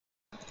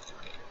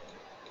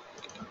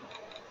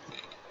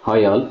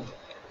Hi all.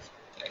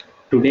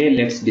 Today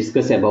let's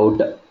discuss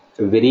about a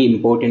very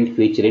important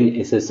feature in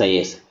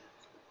SSIS,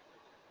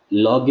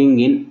 logging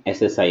in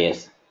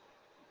SSIS.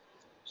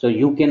 So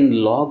you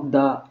can log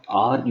the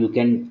or you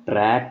can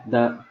track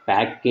the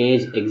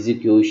package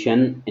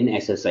execution in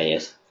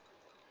SSIS.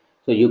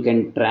 So you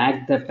can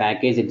track the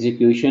package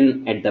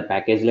execution at the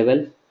package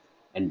level,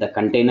 at the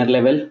container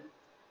level,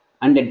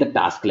 and at the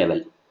task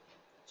level.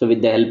 So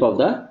with the help of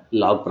the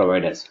log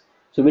providers.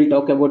 So we'll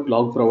talk about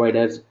log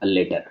providers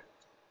later.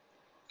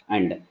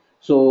 And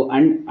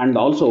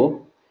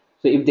also,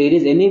 so if there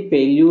is any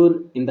failure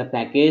in the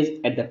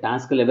package at the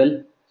task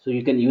level, so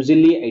you can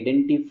usually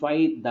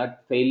identify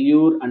that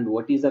failure and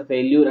what is the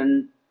failure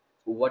and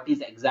what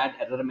is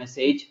exact error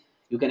message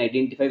you can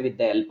identify with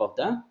the help of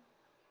the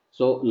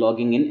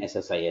logging in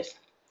SSIS.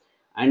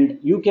 And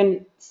you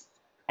can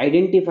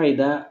identify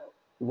the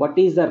what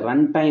is the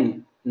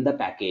runtime in the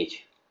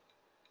package.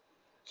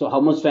 So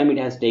how much time it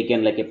has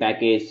taken, like a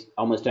package,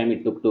 how much time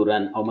it took to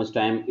run, how much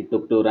time it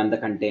took to run the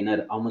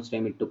container, how much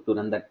time it took to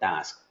run the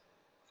task.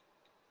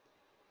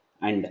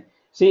 And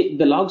see,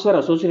 the logs are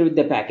associated with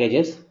the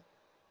packages,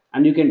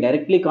 and you can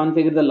directly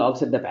configure the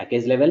logs at the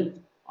package level,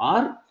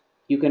 or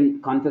you can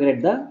configure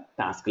at the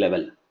task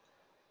level.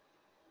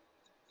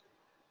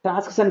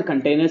 Tasks and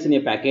containers in a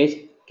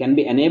package can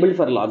be enabled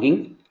for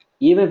logging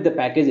even if the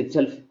package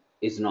itself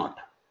is not.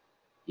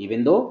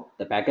 Even though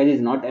the package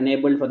is not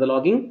enabled for the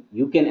logging,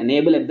 you can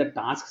enable at the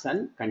tasks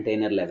and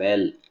container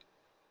level.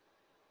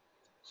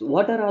 So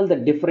what are all the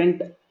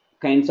different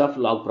kinds of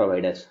log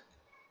providers?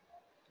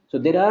 So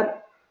there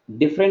are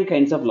different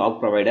kinds of log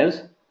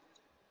providers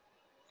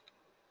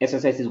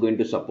SSIS is going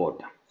to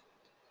support.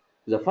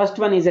 The first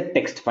one is a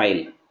text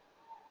file.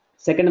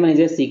 Second one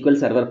is a SQL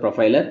Server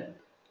profiler.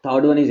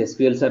 Third one is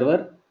SQL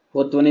Server.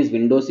 Fourth one is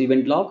Windows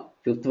Event Log.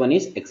 Fifth one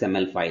is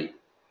XML file.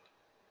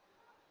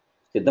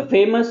 So the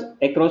famous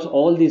across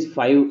all these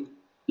five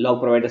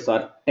log providers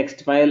are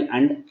text file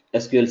and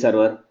SQL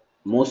Server.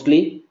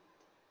 Mostly,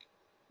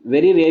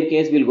 very rare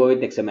case we'll go with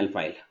XML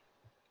file.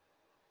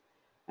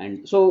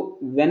 And so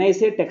when I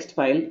say text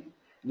file,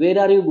 where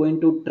are you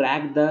going to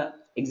track the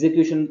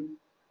execution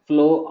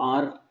flow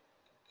or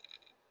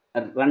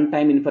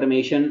runtime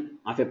information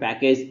of a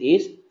package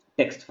is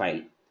text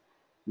file.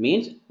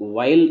 Means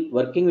while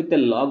working with a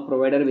log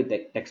provider with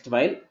a text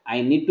file, I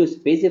need to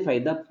specify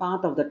the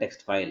path of the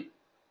text file.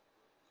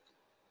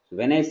 So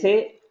when I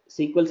say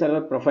SQL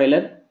Server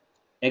profiler,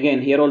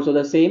 again here also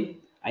the same.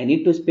 I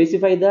need to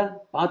specify the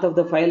path of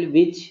the file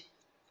which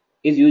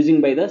is using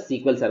by the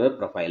SQL Server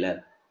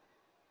profiler.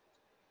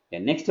 The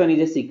next one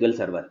is a SQL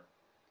Server.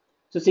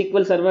 So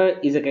SQL Server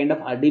is a kind of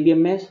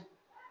RDBMS.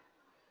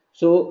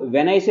 So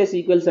when I say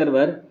SQL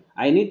Server,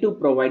 I need to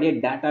provide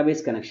a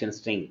database connection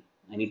string.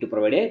 I need to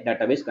provide a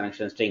database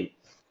connection string.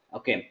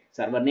 Okay,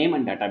 server name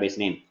and database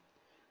name.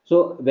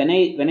 So when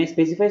I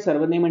specify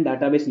server name and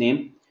database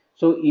name,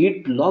 so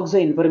it logs the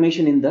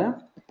information in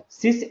the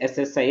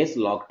SysSSIS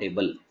log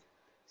table.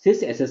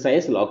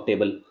 SysSSIS log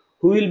table.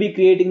 Who will be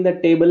creating the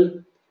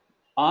table?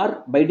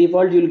 Or by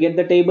default you will get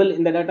the table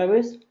in the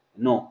database?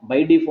 No,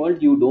 by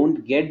default you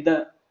don't get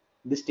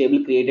this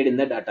table created in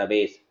the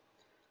database.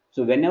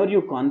 So whenever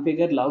you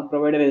configure log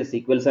provider as a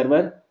SQL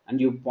Server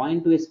and you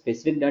point to a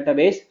specific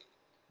database,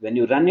 when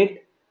you run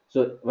it,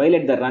 so while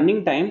at the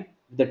running time,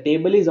 the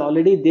table is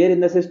already there in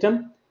the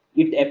system,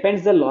 it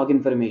appends the log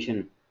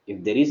information.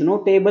 If there is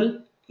no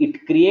table,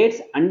 it creates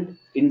and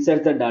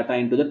inserts the data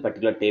into the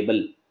particular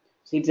table.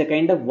 So it's a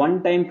kind of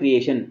one-time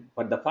creation.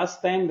 For the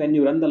first time when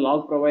you run the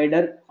log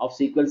provider of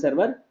SQL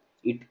Server,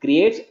 it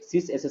creates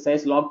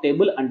SysSSIS log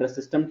table under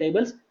system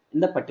tables in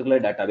the particular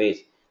database.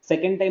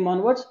 Second time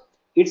onwards,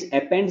 it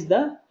appends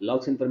the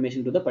logs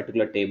information to the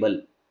particular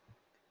table.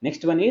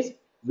 Next one is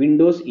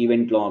Windows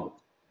Event Log.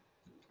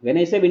 When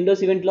I say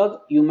Windows Event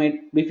Log, you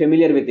might be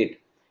familiar with it.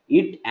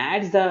 It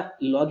adds the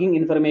logging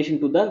information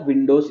to the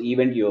Windows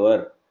Event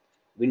UR.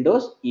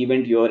 Windows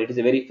Event UR. It is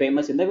very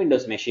famous in the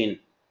Windows machine.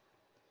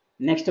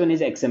 Next one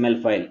is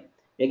XML file.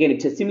 Again,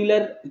 it's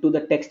similar to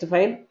the text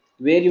file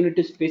where you need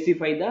to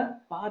specify the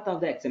path of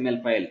the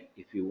XML file.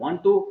 If you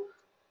want to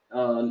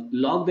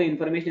log the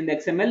information in the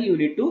XML, you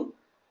need to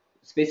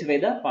specify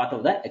the path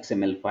of the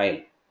XML file.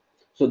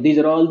 So these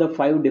are all the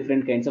five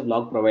different kinds of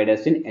log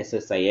providers in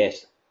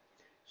SSIS.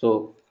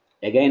 So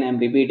again, I'm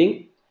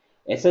repeating,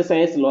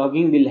 SSIS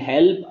logging will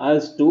help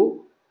us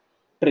to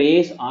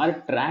trace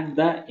or track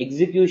the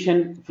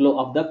execution flow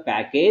of the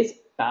package,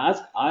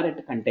 task, or at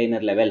a container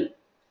level.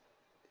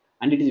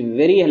 And it is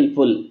very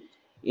helpful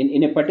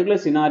in a particular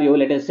scenario.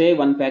 Let us say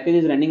one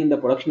package is running in the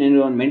production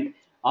environment,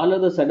 all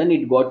of a sudden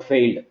it got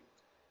failed.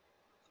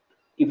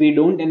 If we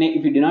do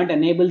not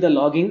enable the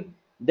logging,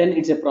 then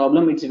it's a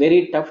problem. It's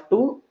very tough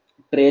to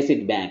trace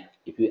it back.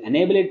 If you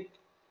enable it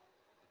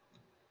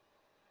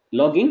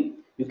logging,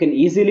 you can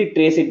easily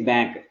trace it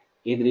back,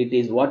 either it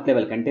is what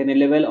level, container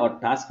level or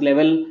task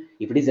level.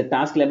 If it is a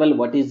task level,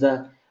 what is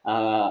the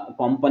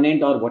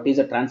component or what is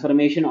the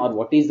transformation or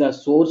what is the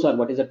source or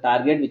what is the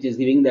target which is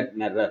giving that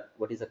error,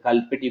 what is the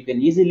culprit, you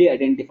can easily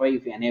identify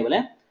if you enable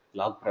a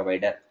log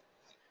provider.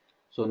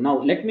 So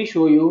now let me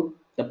show you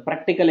the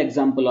practical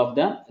example of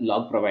the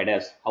log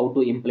providers, how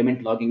to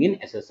implement logging in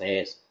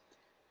SSIS.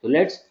 So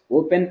let's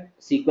open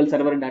SQL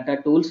Server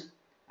Data Tools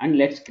and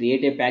let's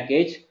create a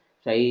package.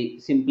 So I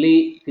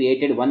simply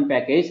created one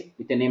package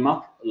with the name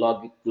of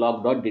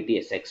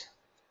log.dtsx.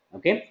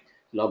 Okay,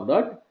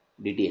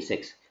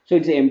 log.dtsx. So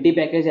it's an empty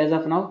package as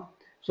of now.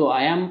 So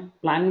I am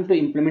planning to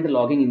implement a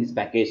logging in this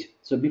package.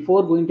 So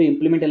before going to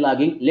implement a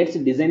logging, let's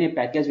design a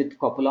package with a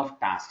couple of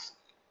tasks.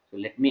 So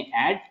let me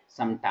add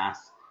some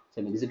tasks,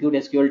 some execute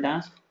SQL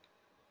task.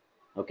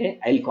 Okay,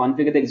 I'll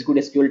configure the execute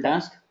SQL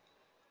task.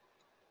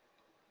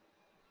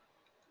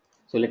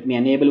 So let me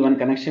enable one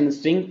connection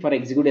string for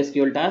execute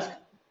SQL task.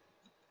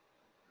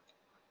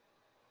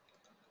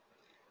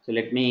 So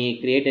let me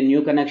create a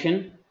new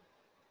connection.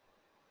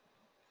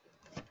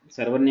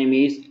 Server name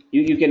is,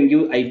 you can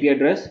give IP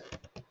address.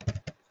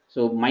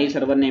 So my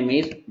server name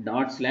is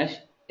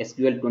 /SQL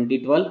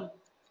 2012.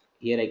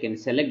 Here I can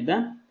select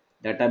the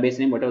database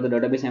name, whatever the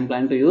database I'm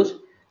planning to use.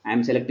 I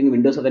am selecting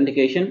Windows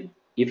authentication.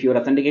 If your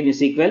authentication is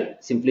SQL,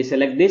 simply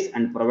select this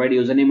and provide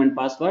username and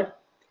password.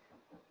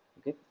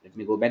 Okay, let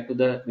me go back to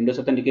the Windows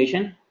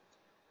authentication.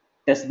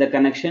 Test the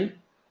connection.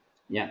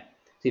 Yeah,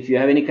 so if you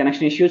have any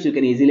connection issues, you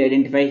can easily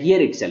identify here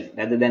itself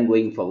rather than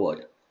going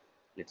forward.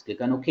 Let's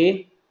click on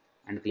OK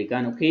and click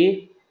on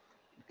OK,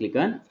 click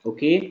on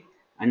OK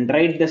and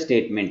write the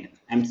statement.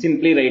 I'm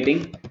simply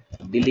writing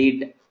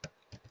delete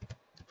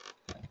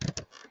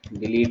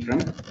from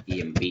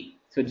EMP.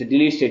 So it's a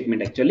delete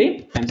statement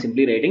actually. I'm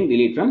simply writing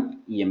delete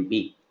from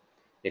EMP.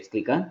 Let's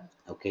click on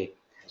OK.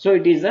 So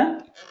it is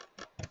a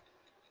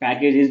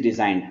package is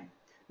designed.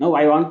 Now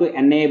I want to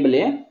enable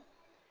a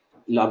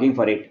logging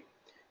for it.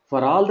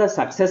 For all the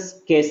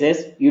success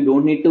cases, you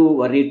don't need to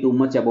worry too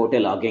much about a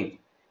logging,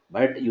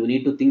 but you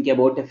need to think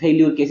about the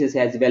failure cases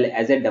as well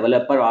as a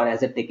developer or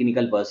as a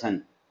technical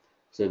person.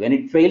 So when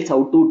it fails,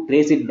 how to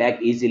trace it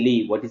back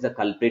easily, what is the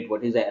culprit,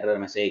 what is the error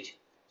message.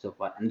 So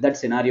for in that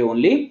scenario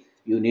only,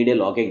 you need a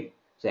logging.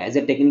 So as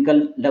a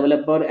technical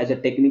developer, as a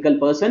technical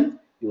person,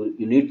 you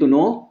need to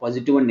know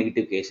positive and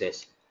negative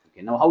cases.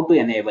 Okay, now how to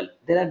enable?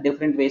 There are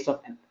different ways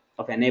of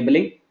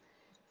enabling.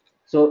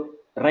 So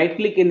right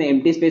click in the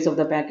empty space of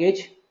the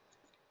package.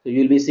 So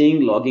you will be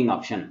seeing logging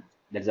option.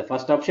 That's the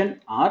first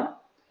option. Or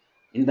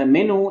in the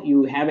menu,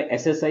 you have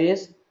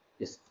SSIS.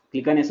 Just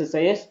click on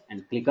SSIS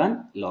and click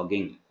on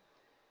logging.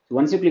 So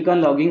once you click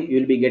on logging,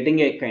 you will be getting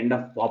a kind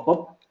of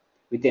pop-up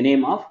with the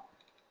name of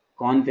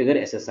configure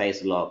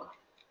SSIS log.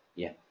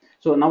 Yeah.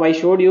 So now I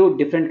showed you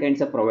different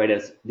kinds of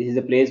providers. This is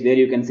a place where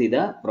you can see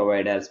the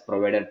providers,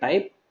 provider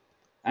type,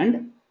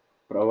 and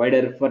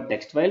provider for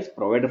text files,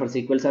 provider for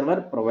SQL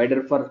Server,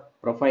 provider for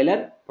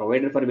profiler,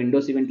 provider for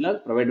Windows event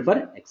log, provider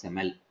for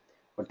XML.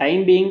 For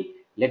time being,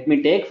 let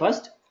me take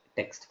first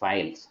text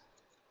files.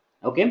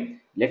 Okay,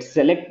 let's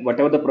select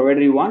whatever the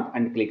provider you want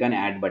and click on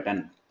add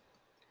button.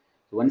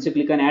 So once you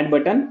click on add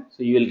button,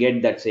 so you will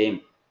get that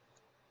same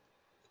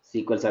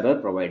SQL Server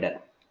provider.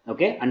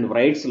 Okay, and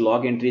writes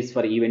log entries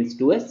for events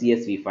to a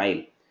CSV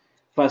file.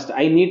 First,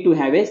 I need to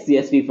have a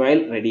CSV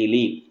file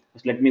readily.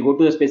 So let me go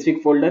to the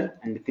specific folder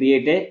and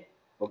create a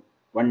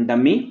one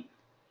dummy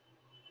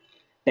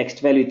text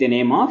file with the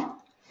name of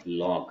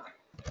log.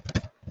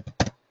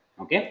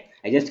 Okay,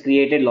 I just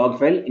created log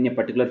file in a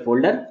particular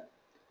folder.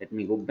 Let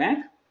me go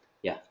back.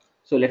 Yeah,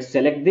 so let's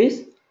select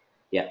this.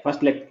 Yeah,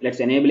 first let's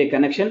enable a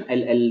connection.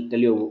 I'll tell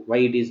you why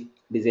it is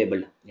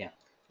disabled. Yeah,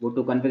 go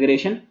to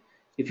configuration.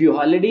 If you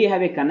already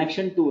have a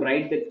connection to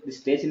write the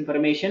stage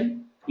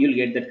information, you'll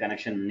get that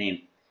connection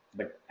name.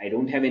 But I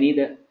don't have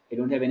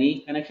any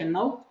connection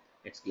now.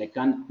 Let's click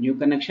on new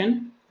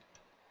connection.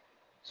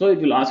 So it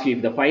will ask you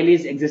if the file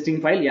is existing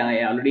file. Yeah,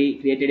 I already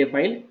created a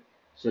file.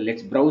 So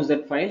let's browse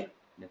that file.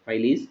 The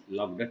file is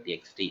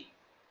log.txt.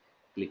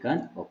 Click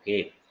on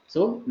OK.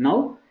 So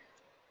now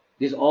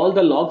this all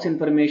the logs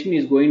information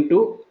is going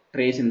to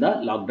trace in the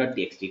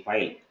log.txt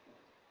file.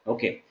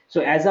 Okay.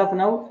 So as of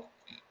now,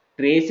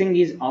 tracing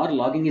is or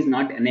logging is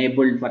not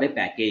enabled for a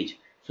package.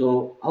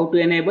 So how to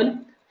enable?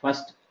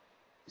 First,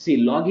 see,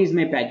 log is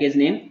my package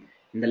name.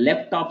 In the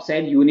left top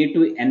side, you need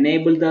to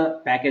enable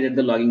the package at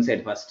the logging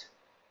side first.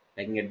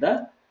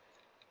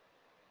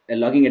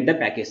 Logging at the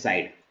package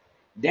side.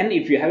 Then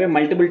if you have a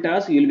multiple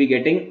task, you will be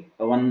getting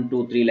 1,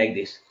 2, 3 like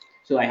this.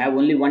 So I have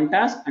only one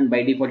task and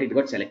by default it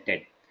got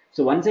selected.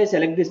 So once I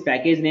select this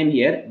package name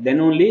here, then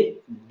only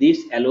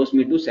this allows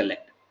me to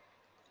select.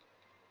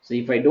 So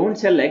if I don't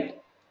select,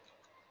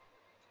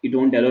 it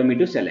won't allow me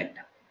to select.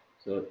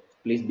 So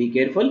please be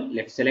careful.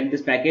 Let's select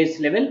this package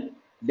level,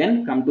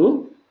 then come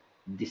to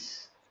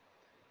this.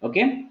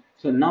 Okay.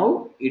 So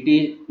now it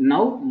is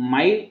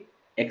my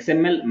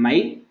XML,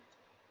 my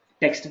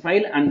text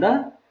file and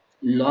the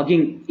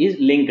logging is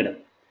linked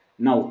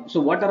now.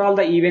 So what are all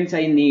the events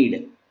I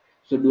need?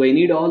 So do I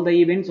need all the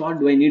events or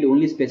do I need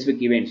only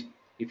specific events?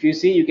 If you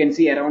see, you can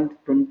see around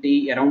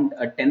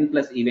 10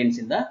 plus events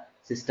in the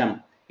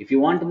system. If you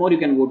want more, you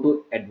can go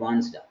to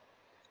advanced.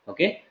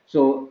 Okay,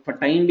 so for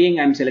time being,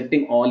 I'm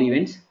selecting all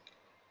events.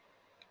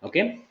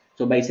 Okay,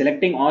 so by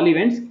selecting all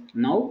events,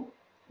 now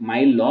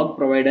my log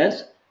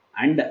providers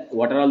and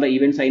what are all the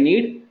events I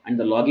need, and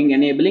the logging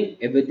enabling,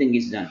 everything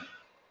is done.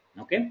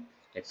 Okay,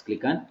 let's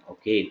click on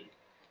OK.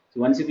 So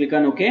once you click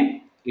on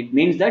OK, it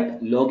means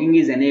that logging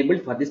is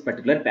enabled for this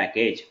particular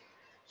package.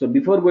 So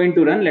before going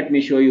to run, let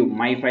me show you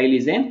my file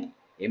is a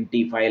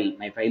empty file.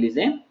 My file is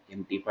a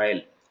empty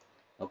file.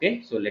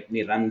 Okay, so let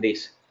me run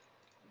this.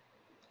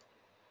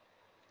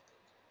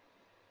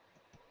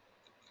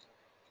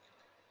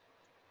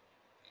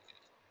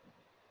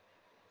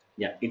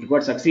 Yeah, it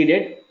got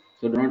succeeded,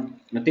 so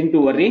nothing to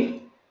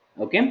worry.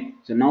 Okay,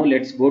 so now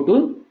let's go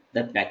to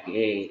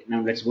the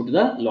now let's go to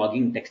the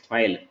logging text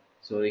file.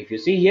 So if you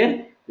see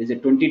here, there's a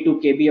 22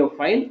 KB of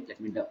file.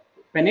 Let me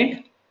open it.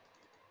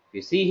 If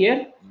you see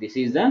here, this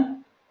is the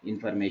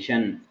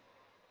information.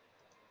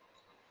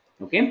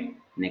 Okay,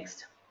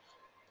 next.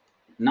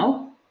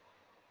 Now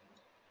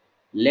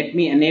let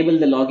me enable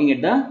the logging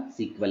at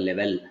the SQL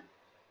level.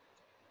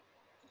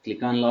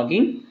 Click on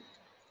logging.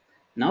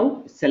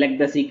 Now select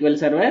the SQL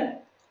server.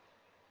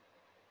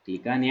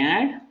 Click on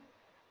add.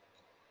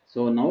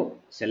 So now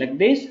select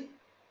this,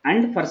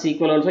 and for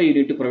SQL also you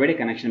need to provide a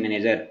connection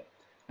manager.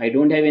 I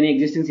don't have any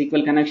existing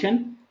SQL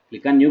connection.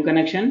 Click on new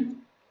connection.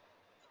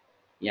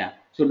 Yeah.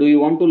 So do you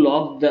want to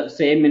log the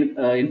same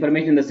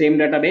information in the same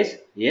database?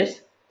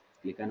 Yes.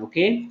 Click on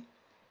OK.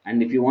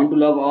 And if you want to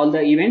log all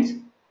the events,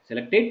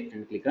 select it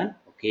and click on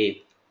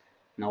OK.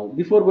 Now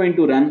before going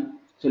to run,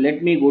 so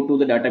let me go to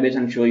the database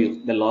and show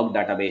you the log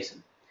database.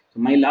 So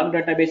my log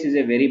database is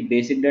a very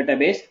basic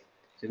database,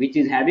 so which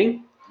is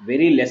having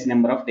very less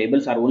number of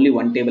tables, or only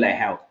one table I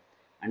have.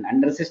 And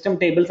under system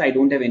tables I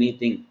don't have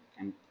anything.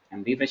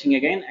 I'm refreshing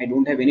again. I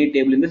don't have any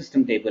table in the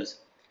system tables.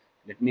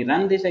 Let me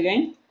run this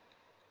again.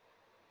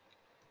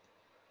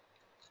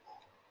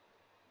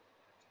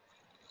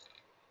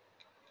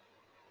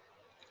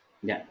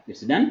 Yeah,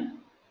 it's done.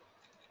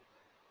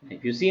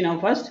 If you see now,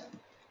 first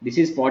this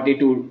is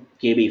 42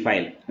 KB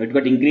file. It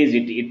got increased.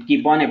 It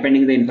keep on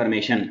appending the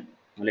information.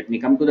 Now let me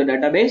come to the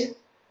database.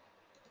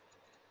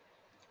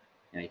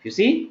 If you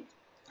see,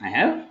 I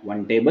have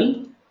one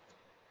table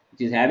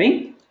which is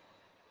having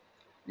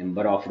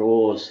number of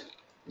rows.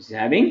 This is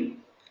having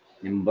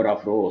number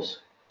of rows.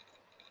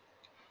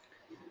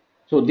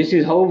 So this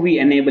is how we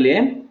enable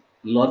a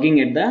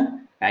logging at the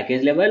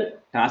package level,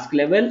 task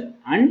level,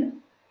 and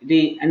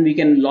we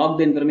can log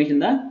the information in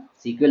the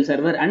SQL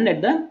server and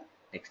at the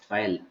text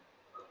file.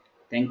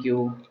 Thank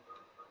you.